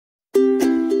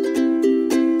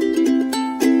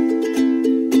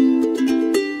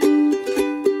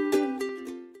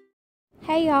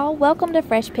Hey y'all, welcome to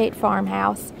Fresh Picked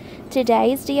Farmhouse.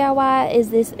 Today's DIY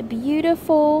is this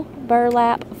beautiful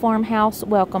burlap farmhouse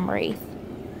welcome wreath.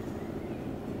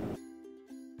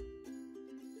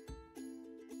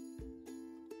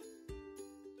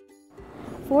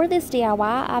 For this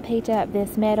DIY, I picked up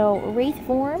this metal wreath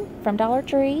form from Dollar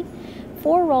Tree,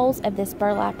 4 rolls of this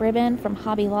burlap ribbon from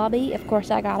Hobby Lobby. Of course,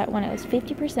 I got it when it was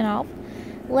 50% off.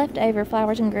 Leftover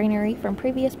flowers and greenery from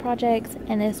previous projects,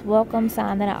 and this welcome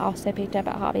sign that I also picked up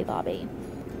at Hobby Lobby.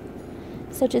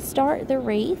 So to start the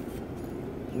wreath,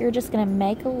 you're just going to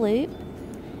make a loop.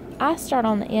 I start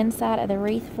on the inside of the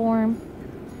wreath form.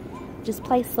 Just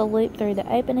place the loop through the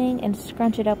opening and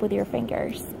scrunch it up with your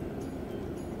fingers.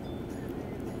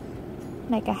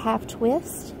 Make a half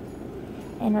twist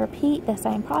and repeat the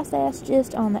same process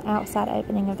just on the outside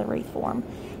opening of the wreath form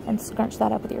and scrunch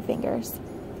that up with your fingers.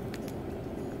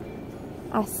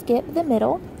 I skip the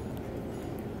middle,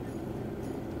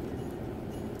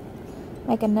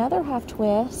 make another half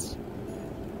twist,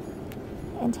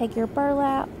 and take your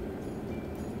burlap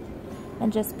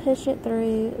and just push it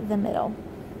through the middle.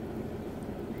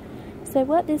 So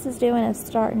what this is doing is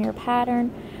starting your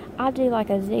pattern. I do like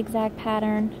a zigzag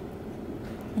pattern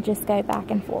and just go back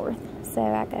and forth. So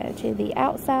I go to the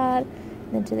outside,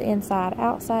 then to the inside,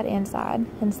 outside, inside,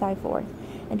 and so forth.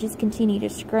 And just continue to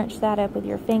scrunch that up with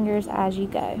your fingers as you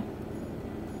go.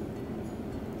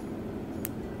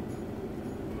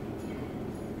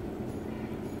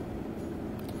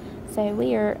 So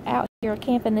we are out here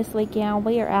camping this weekend.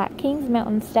 We are at Kings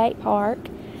Mountain State Park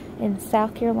in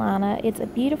South Carolina. It's a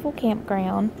beautiful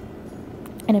campground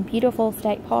and a beautiful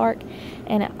state park,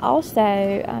 and it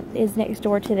also is next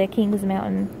door to the Kings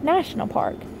Mountain National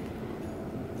Park.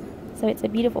 So it's a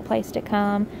beautiful place to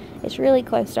come. It's really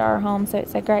close to our home, so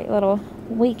it's a great little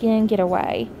weekend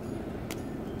getaway.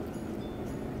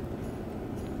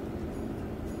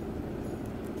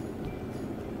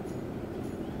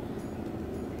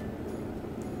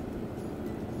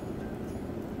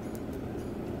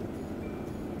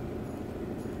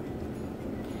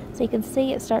 So you can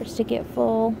see it starts to get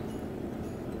full.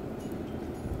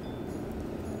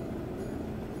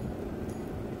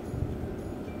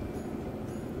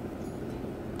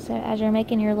 So as you're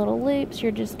making your little loops,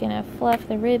 you're just going to fluff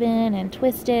the ribbon and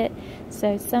twist it.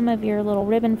 So some of your little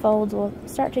ribbon folds will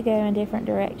start to go in different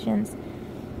directions.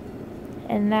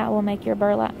 And that will make your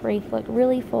burlap wreath look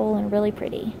really full and really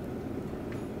pretty.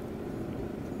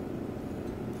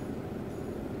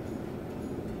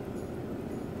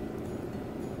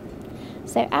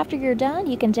 So after you're done,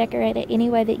 you can decorate it any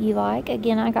way that you like.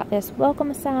 Again, I got this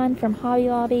welcome sign from Hobby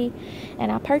Lobby,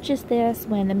 and I purchased this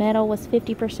when the metal was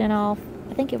 50% off.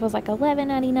 I think it was like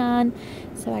 $11.99,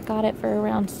 so I got it for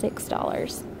around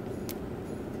 $6.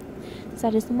 So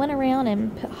I just went around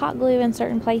and put hot glue in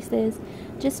certain places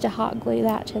just to hot glue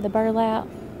that to the burlap.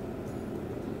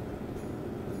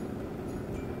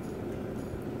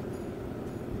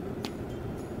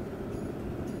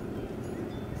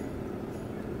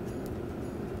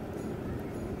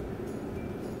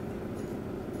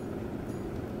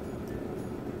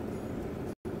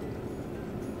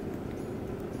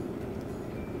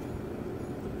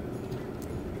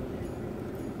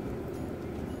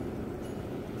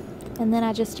 And then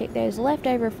I just took those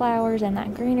leftover flowers and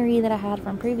that greenery that I had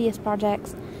from previous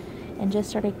projects and just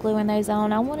started gluing those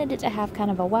on. I wanted it to have kind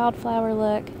of a wildflower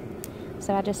look,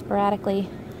 so I just sporadically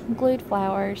glued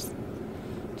flowers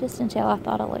just until I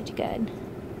thought it looked good.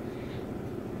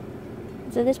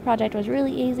 So this project was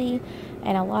really easy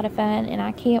and a lot of fun, and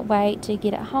I can't wait to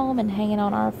get it home and hang it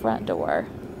on our front door.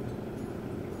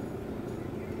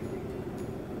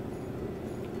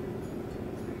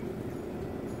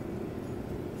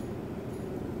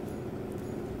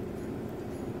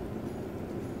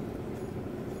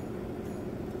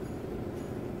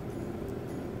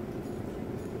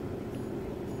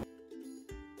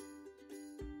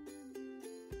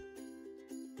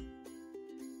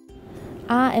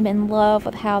 I am in love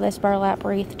with how this burlap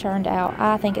wreath turned out.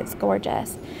 I think it's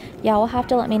gorgeous. Y'all will have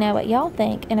to let me know what y'all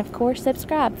think, and of course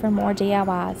subscribe for more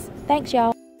DIYs. Thanks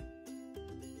y'all.